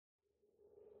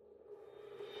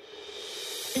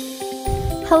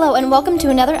Hello and welcome to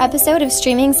another episode of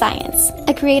Streaming Science,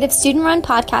 a creative student-run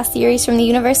podcast series from the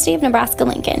University of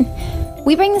Nebraska-Lincoln.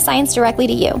 We bring the science directly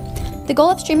to you. The goal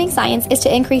of Streaming Science is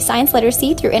to increase science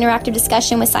literacy through interactive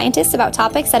discussion with scientists about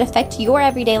topics that affect your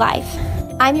everyday life.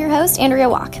 I'm your host, Andrea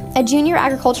Walk, a junior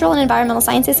agricultural and environmental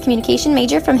sciences communication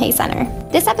major from Hay Center.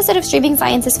 This episode of Streaming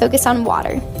Science is focused on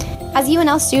water. As a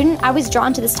UNL student, I was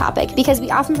drawn to this topic because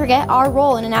we often forget our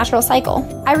role in a natural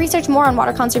cycle. I researched more on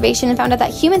water conservation and found out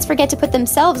that humans forget to put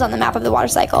themselves on the map of the water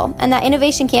cycle, and that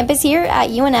Innovation Campus here at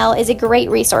UNL is a great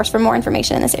resource for more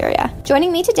information in this area.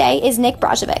 Joining me today is Nick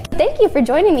Brozovic. Thank you for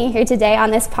joining me here today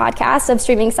on this podcast of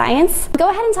Streaming Science. Go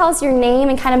ahead and tell us your name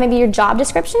and kind of maybe your job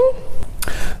description.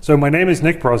 So my name is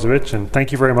Nick Brozovic, and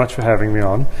thank you very much for having me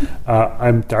on.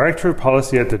 I'm Director of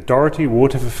Policy at the Doherty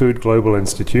Water for Food Global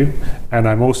Institute, and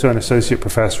I'm also an Associate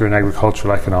Professor in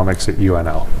Agricultural Economics at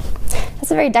UNL. That's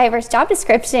a very diverse job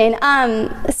description.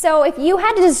 So if you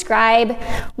had to describe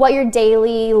what your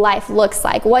daily life looks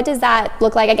like, what does that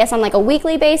look like, I guess, on like a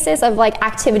weekly basis of like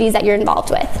activities that you're involved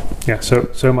with? Yeah,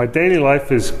 so my daily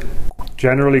life is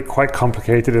generally quite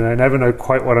complicated, and I never know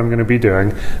quite what I'm going to be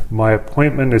doing. My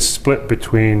appointment is split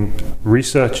between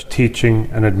research, teaching,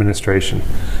 and administration.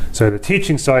 So the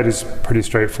teaching side is pretty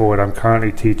straightforward. I'm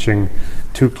currently teaching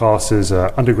two classes,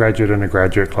 undergraduate and a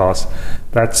graduate class.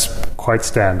 That's quite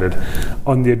standard.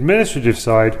 On the administrative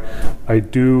side, I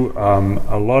do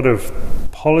a lot of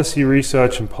policy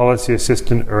research and policy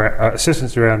assistance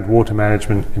around water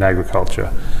management in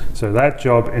agriculture. So that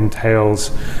job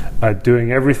entails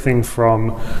doing everything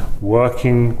from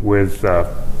working with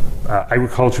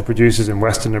agriculture producers in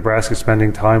western Nebraska,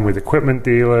 spending time with equipment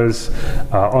dealers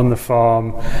on the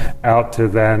farm, out to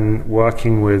then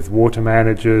working with water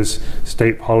managers,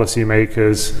 state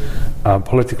policymakers,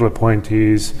 political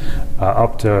appointees,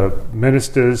 up to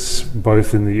ministers,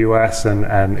 both in the US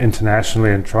and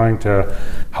internationally, and trying to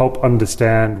help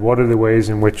understand what are the ways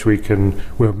in which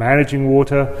we're managing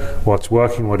water, what's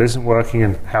working, what isn't working,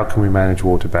 and how can we manage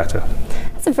water better.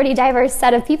 It's a pretty diverse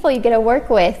set of people you get to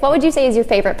work with. What would you say is your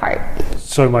favorite part?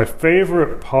 So my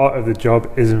favorite part of the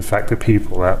job is in fact the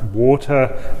people. That water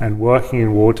and working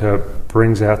in water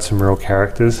brings out some real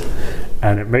characters,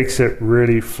 and it makes it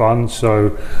really fun.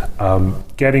 So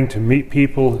getting to meet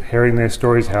people, hearing their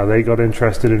stories, how they got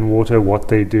interested in water, what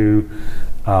they do,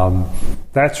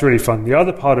 that's really fun. The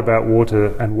other part about water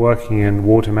and working in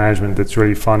water management that's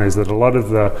really fun is that a lot of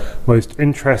the most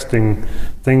interesting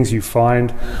things you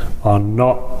find are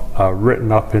not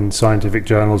written up in scientific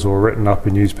journals or written up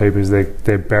in newspapers.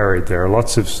 They're buried. There are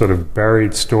lots of sort of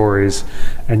buried stories,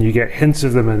 and you get hints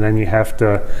of them, and then you have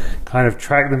to kind of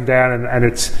track them down, and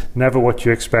it's never what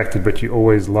you expected, but you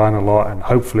always learn a lot, and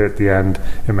hopefully at the end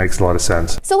it makes a lot of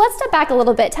sense. So let's step back a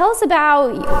little bit. Tell us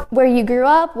about where you grew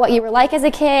up, what you were like as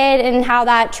a kid, and how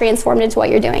that transformed into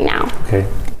what you're doing now. Okay,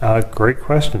 great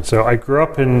question. So I grew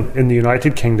up in the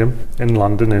United Kingdom, in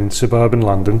London, in suburban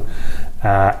London,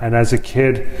 and as a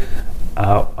kid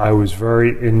I was very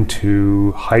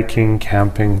into hiking,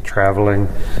 camping, traveling.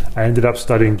 I ended up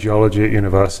studying geology at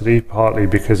university, partly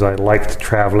because I liked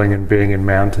traveling and being in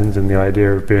mountains, and the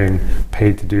idea of being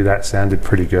paid to do that sounded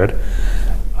pretty good.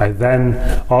 I then,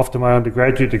 after my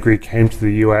undergraduate degree, came to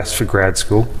the US for grad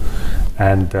school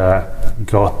and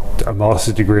got a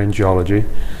master's degree in geology.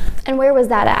 And where was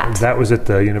that at? That was at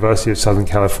the University of Southern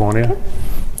California.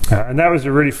 And that was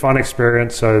a really fun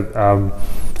experience. So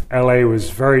LA was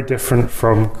very different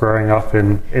from growing up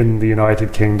in the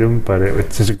United Kingdom, but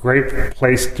it's a great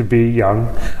place to be young.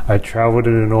 I traveled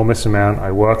an enormous amount.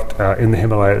 I worked in the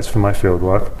Himalayas for my field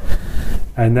work.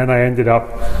 And then I ended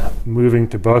up moving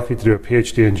to Berkeley to do a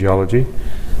PhD in geology,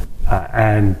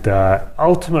 and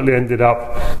ultimately ended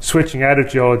up switching out of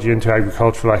geology into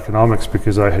agricultural economics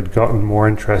because I had gotten more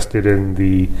interested in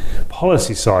the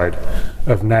policy side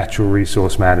of natural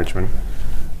resource management.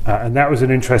 And that was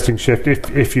an interesting shift.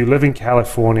 If you live in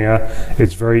California,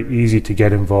 it's very easy to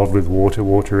get involved with water.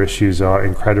 Water issues are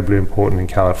incredibly important in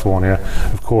California.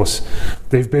 Of course,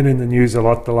 they've been in the news a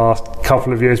lot the last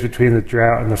couple of years between the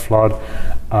drought and the flood.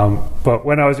 But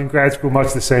when I was in grad school,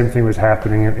 much the same thing was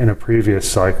happening in a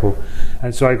previous cycle.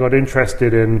 And so I got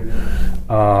interested in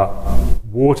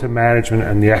water management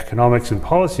and the economics and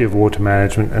policy of water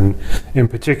management, and in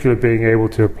particular being able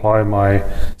to apply my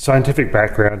scientific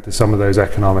background to some of those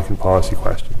economic and policy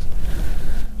questions.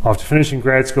 After finishing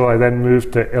grad school, I then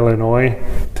moved to Illinois,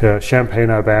 to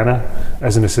Champaign-Urbana,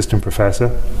 as an assistant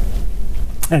professor,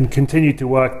 and continued to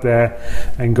work there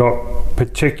and got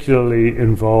particularly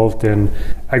involved in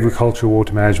agricultural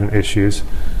water management issues,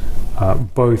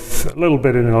 both a little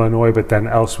bit in Illinois, but then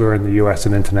elsewhere in the US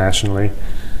and internationally.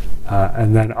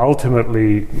 And then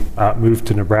ultimately moved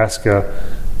to Nebraska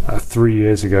 3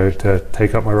 years ago to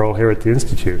take up my role here at the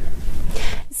Institute.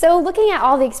 So looking at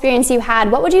all the experience you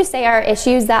had, what would you say are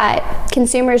issues that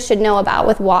consumers should know about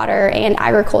with water and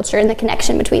agriculture and the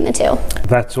connection between the two?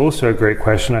 That's also a great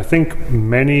question. I think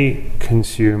many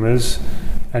consumers,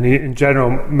 and in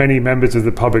general, many members of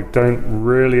the public don't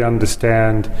really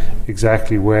understand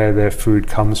exactly where their food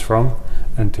comes from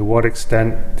and to what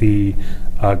extent the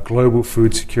global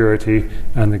food security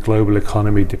and the global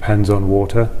economy depends on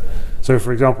water. So,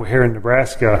 for example, here in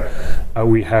Nebraska,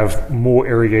 we have more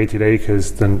irrigated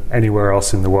acres than anywhere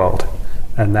else in the world.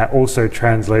 And that also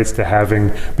translates to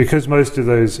having, because most of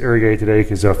those irrigated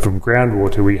acres are from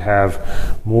groundwater, we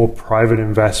have more private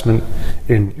investment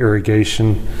in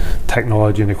irrigation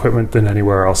technology and equipment than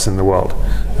anywhere else in the world.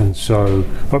 And so,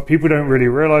 but people don't really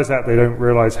realize that. They don't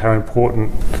realize how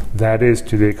important that is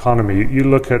to the economy. You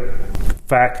look at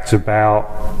facts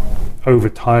about over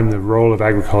time the role of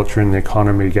agriculture in the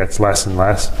economy gets less and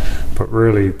less, but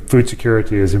really food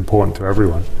security is important to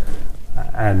everyone.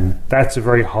 And that's a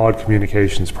very hard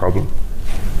communications problem.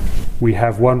 We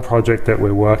have one project that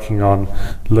we're working on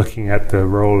looking at the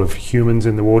role of humans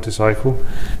in the water cycle.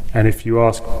 And if you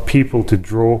ask people to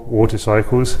draw water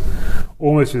cycles,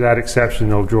 almost without exception,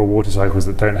 they'll draw water cycles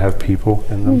that don't have people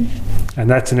in them. And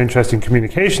that's an interesting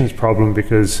communications problem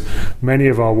because many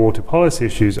of our water policy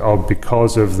issues are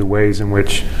because of the ways in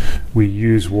which we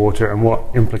use water and what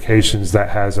implications that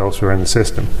has elsewhere in the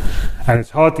system. And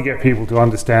it's hard to get people to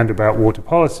understand about water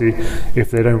policy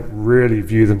if they don't really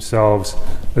view themselves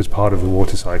as part of the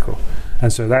water cycle.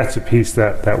 And so that's a piece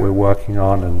that we're working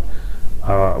on, and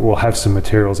we'll have some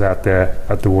materials out there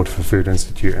at the Water for Food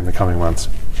Institute in the coming months.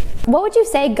 What would you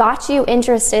say got you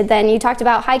interested then? You talked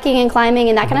about hiking and climbing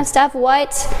and that kind of stuff.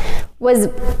 What was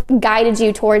guided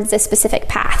you towards this specific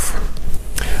path?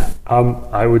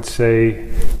 I would say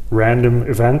random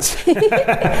events.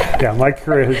 Yeah, my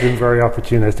career has been very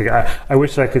opportunistic. I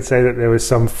wish I could say that there was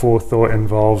some forethought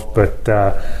involved, but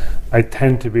I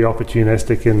tend to be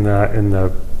opportunistic in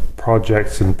the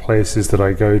projects and places that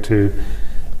I go to.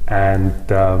 And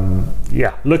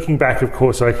looking back, of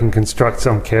course, I can construct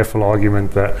some careful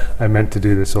argument that I meant to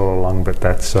do this all along, but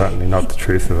that's certainly not the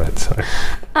truth of it. So.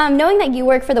 Knowing that you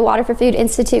work for the Water for Food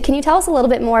Institute, can you tell us a little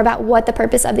bit more about what the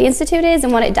purpose of the Institute is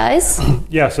and what it does?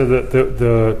 Yeah, so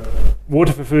the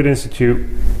Water for Food Institute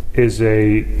is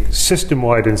a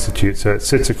system-wide institute, so it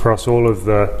sits across all of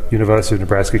the University of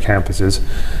Nebraska campuses,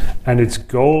 and its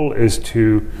goal is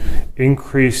to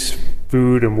increase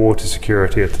food and water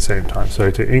security at the same time.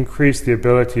 So to increase the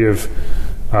ability of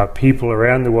people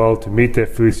around the world to meet their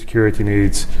food security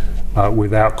needs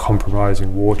without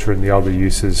compromising water and the other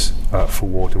uses for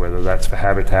water, whether that's for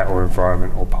habitat or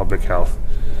environment or public health.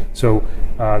 So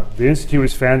the Institute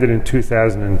was founded in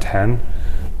 2010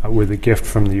 with a gift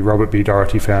from the Robert B.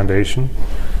 Doherty Foundation.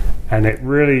 And it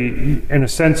really, in a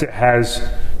sense,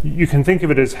 you can think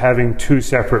of it as having two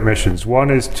separate missions.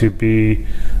 One is to be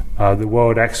the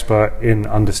world expert in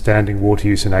understanding water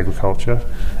use in agriculture,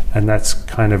 and that's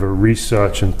kind of a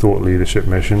research and thought leadership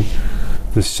mission.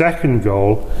 The second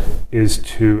goal is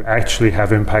to actually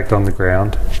have impact on the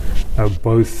ground,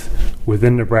 both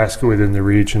within Nebraska, within the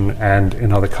region, and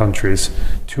in other countries,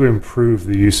 to improve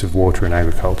the use of water in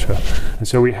agriculture. And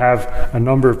so we have a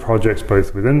number of projects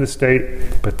both within the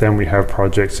state, but then we have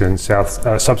projects in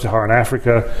sub-Saharan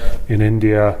Africa, in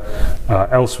India,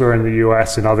 elsewhere in the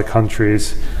US, in other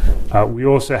countries. We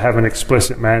also have an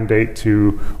explicit mandate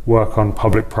to work on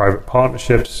public-private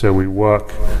partnerships, so we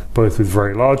work both with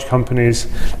very large companies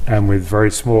and with very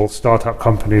small startup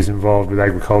companies involved with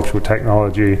agricultural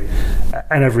technology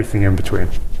and everything in between.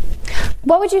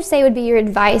 What would you say would be your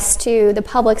advice to the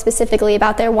public specifically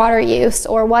about their water use,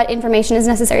 or what information is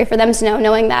necessary for them to know,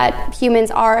 knowing that humans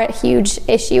are a huge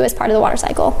issue as part of the water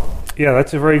cycle? Yeah,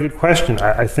 that's a very good question.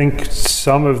 I think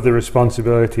some of the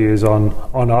responsibility is on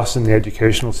us in the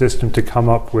educational system to come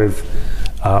up with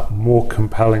more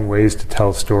compelling ways to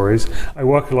tell stories. I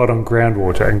work a lot on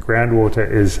groundwater, and groundwater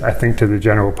is, I think, to the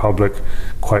general public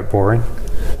quite boring.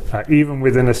 Even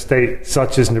within a state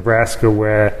such as Nebraska,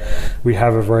 where we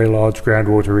have a very large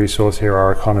groundwater resource here,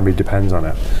 our economy depends on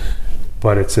it.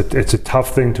 But it's a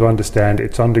tough thing to understand.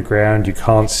 It's underground, you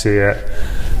can't see it.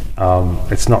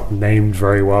 It's not named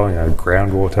very well,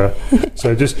 groundwater.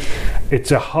 So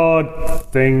it's a hard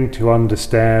thing to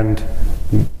understand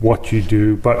what you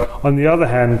do. But on the other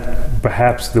hand,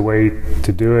 perhaps the way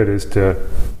to do it is to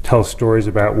tell stories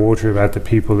about water, about the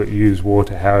people that use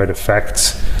water, how it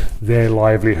affects their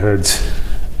livelihoods.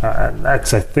 And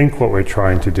that's, I think, what we're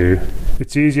trying to do.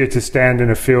 It's easier to stand in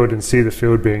a field and see the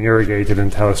field being irrigated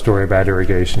and tell a story about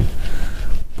irrigation.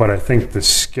 but I think the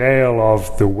scale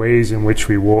of the ways in which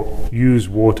we use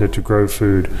water to grow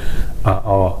food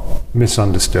are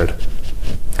misunderstood.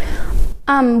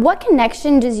 What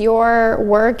connection does your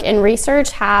work and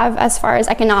research have as far as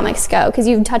economics go? Because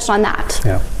you've touched on that.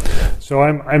 Yeah. So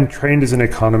I'm trained as an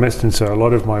economist, and so a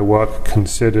lot of my work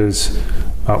considers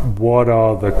what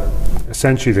are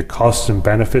essentially the costs and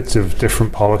benefits of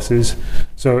different policies.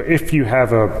 So if you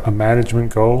have a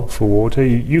management goal for water,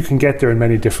 you can get there in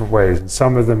many different ways, and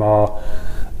some of them are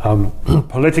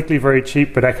politically very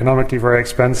cheap but economically very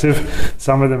expensive.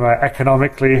 Some of them are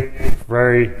economically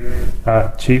very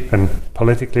cheap and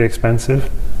politically expensive,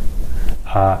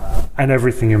 and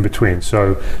everything in between.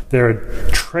 So there are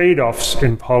trade-offs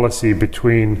in policy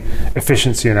between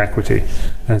efficiency and equity.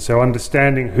 And so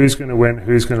understanding who's going to win,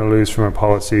 who's going to lose from a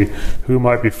policy, who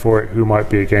might be for it, who might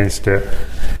be against it,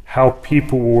 how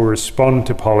people will respond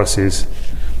to policies.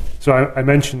 So I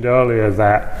mentioned earlier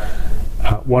that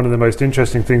one of the most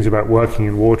interesting things about working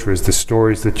in water is the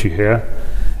stories that you hear.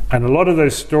 And a lot of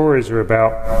those stories are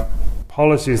about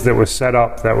policies that were set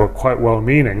up that were quite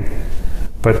well-meaning,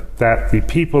 but that the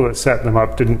people that set them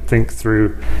up didn't think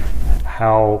through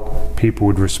how people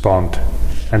would respond.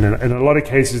 And in a lot of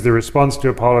cases, the response to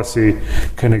a policy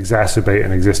can exacerbate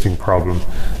an existing problem.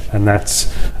 And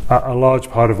that's a large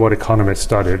part of what economists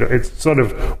studied. It sort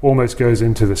of almost goes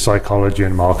into the psychology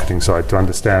and marketing side to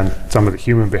understand some of the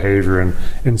human behavior and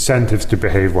incentives to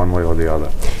behave one way or the other.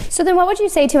 So then what would you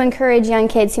say to encourage young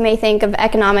kids who may think of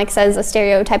economics as a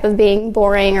stereotype of being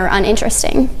boring or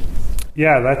uninteresting?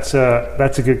 Yeah, that's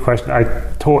a good question. I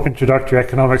taught introductory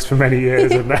economics for many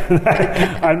years, and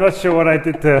I'm not sure what I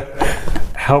did to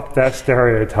help that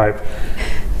stereotype.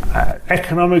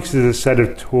 Economics is a set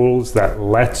of tools that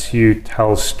lets you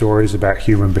tell stories about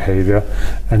human behavior.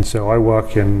 And so I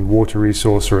work in water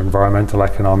resource or environmental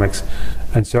economics.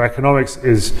 And so economics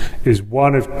is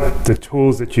one of the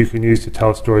tools that you can use to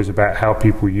tell stories about how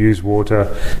people use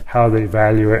water, how they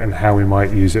value it, and how we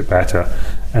might use it better.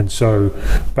 And so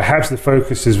perhaps the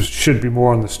focus should be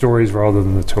more on the stories rather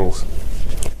than the tools.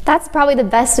 That's probably the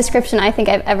best description I think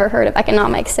I've ever heard of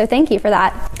economics, so thank you for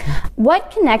that.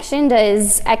 What connection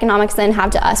does economics then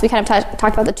have to us? We kind of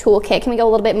talked about the toolkit. Can we go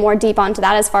a little bit more deep onto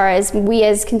that as far as we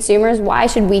as consumers, why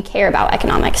should we care about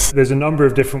economics? There's a number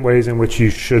of different ways in which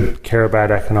you should care about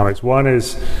economics. One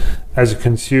is, as a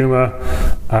consumer,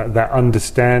 that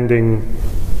understanding,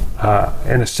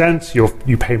 in a sense,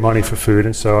 you pay money for food,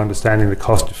 and so understanding the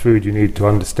cost of food, you need to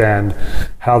understand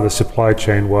how the supply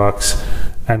chain works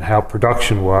and how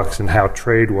production works and how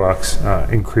trade works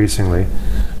increasingly.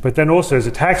 But then also as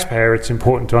a taxpayer, it's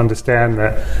important to understand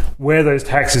that where those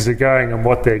taxes are going and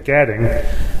what they're getting,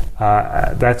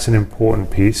 that's an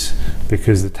important piece,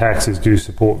 because the taxes do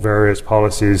support various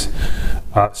policies,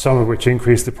 some of which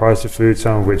increase the price of food,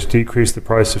 some of which decrease the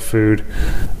price of food.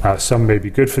 Some may be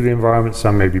good for the environment,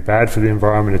 some may be bad for the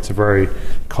environment. It's a very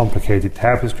complicated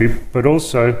tapestry, but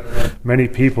also many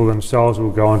people themselves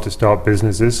will go on to start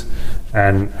businesses,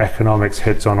 and economics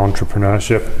hits on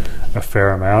entrepreneurship a fair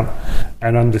amount.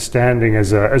 And understanding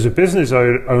as a business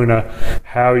owner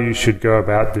how you should go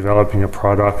about developing a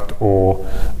product or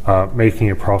making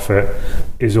a profit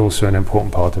is also an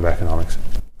important part of economics.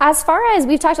 As far as,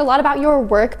 we've talked a lot about your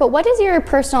work, but what does your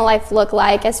personal life look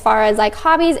like as far as like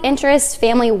hobbies, interests,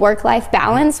 family, work-life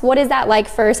balance? What is that like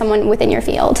for someone within your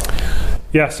field?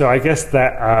 Yeah, so I guess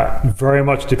that very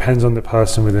much depends on the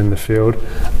person within the field.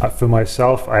 For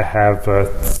myself, I have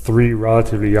 3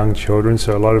 relatively young children,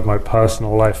 so a lot of my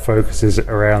personal life focuses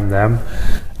around them.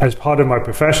 As part of my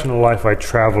professional life, I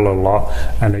travel a lot,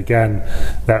 and again,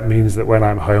 that means that when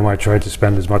I'm home, I try to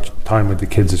spend as much time with the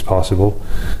kids as possible.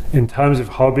 In terms of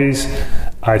hobbies,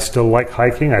 I still like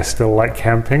hiking, I still like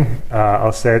camping.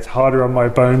 I'll say it's harder on my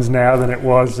bones now than it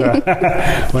was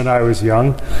when I was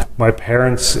young. My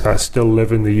parents still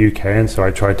live in the UK, and so I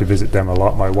try to visit them a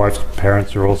lot. My wife's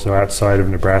parents are also outside of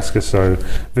Nebraska, so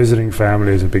visiting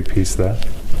family is a big piece there.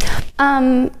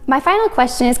 My final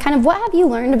question is kind of, what have you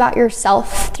learned about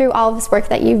yourself through all of this work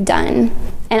that you've done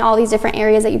and all these different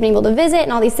areas that you've been able to visit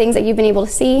and all these things that you've been able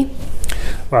to see?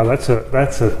 Well, that's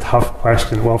a tough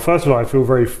question. Well, first of all, I feel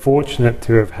very fortunate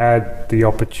to have had the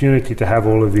opportunity to have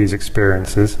all of these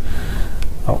experiences.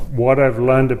 What I've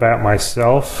learned about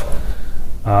myself,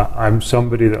 I'm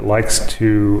somebody that likes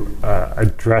to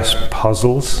address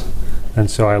puzzles, and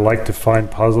so I like to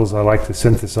find puzzles, I like to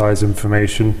synthesize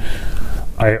information.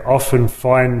 I often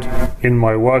find in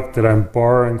my work that I'm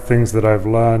borrowing things that I've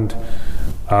learned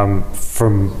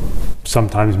from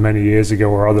sometimes many years ago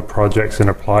or other projects and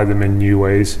apply them in new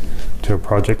ways to a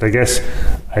project. I guess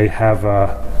I have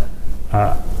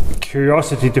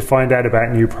curiosity to find out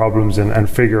about new problems and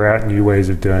figure out new ways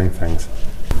of doing things.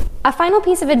 A final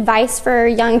piece of advice for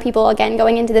young people, again,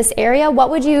 going into this area,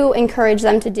 what would you encourage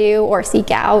them to do or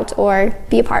seek out or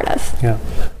be a part of? Yeah,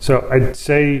 so I'd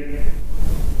say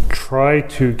try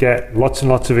to get lots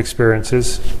and lots of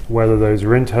experiences, whether those are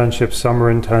internships,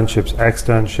 summer internships,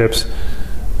 externships.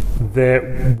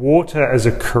 Water as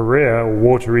a career,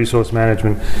 water resource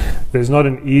management, there's not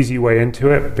an easy way into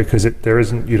it because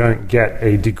you don't get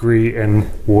a degree in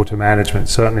water management,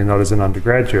 certainly not as an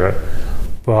undergraduate.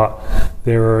 But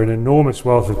there are an enormous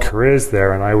wealth of careers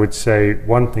there, and I would say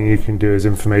one thing you can do is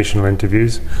informational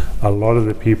interviews. A lot of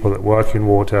the people that work in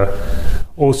water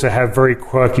also have very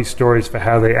quirky stories for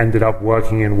how they ended up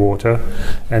working in water,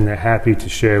 and they're happy to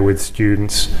share with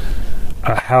students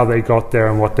how they got there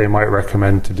and what they might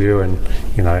recommend to do. And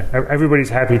everybody's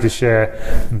happy to share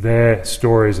their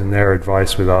stories and their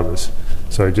advice with others.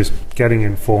 So just getting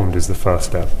informed is the first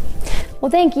step. Well,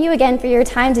 thank you again for your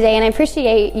time today, and I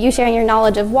appreciate you sharing your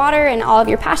knowledge of water and all of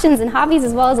your passions and hobbies,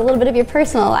 as well as a little bit of your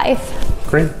personal life.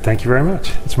 Great. Thank you very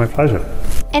much. It's my pleasure.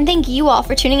 And thank you all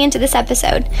for tuning into this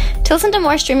episode. To listen to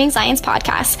more Streaming Science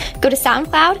podcasts, go to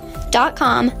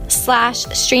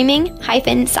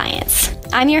soundcloud.com/streaming-science.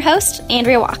 I'm your host,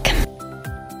 Andrea Walk.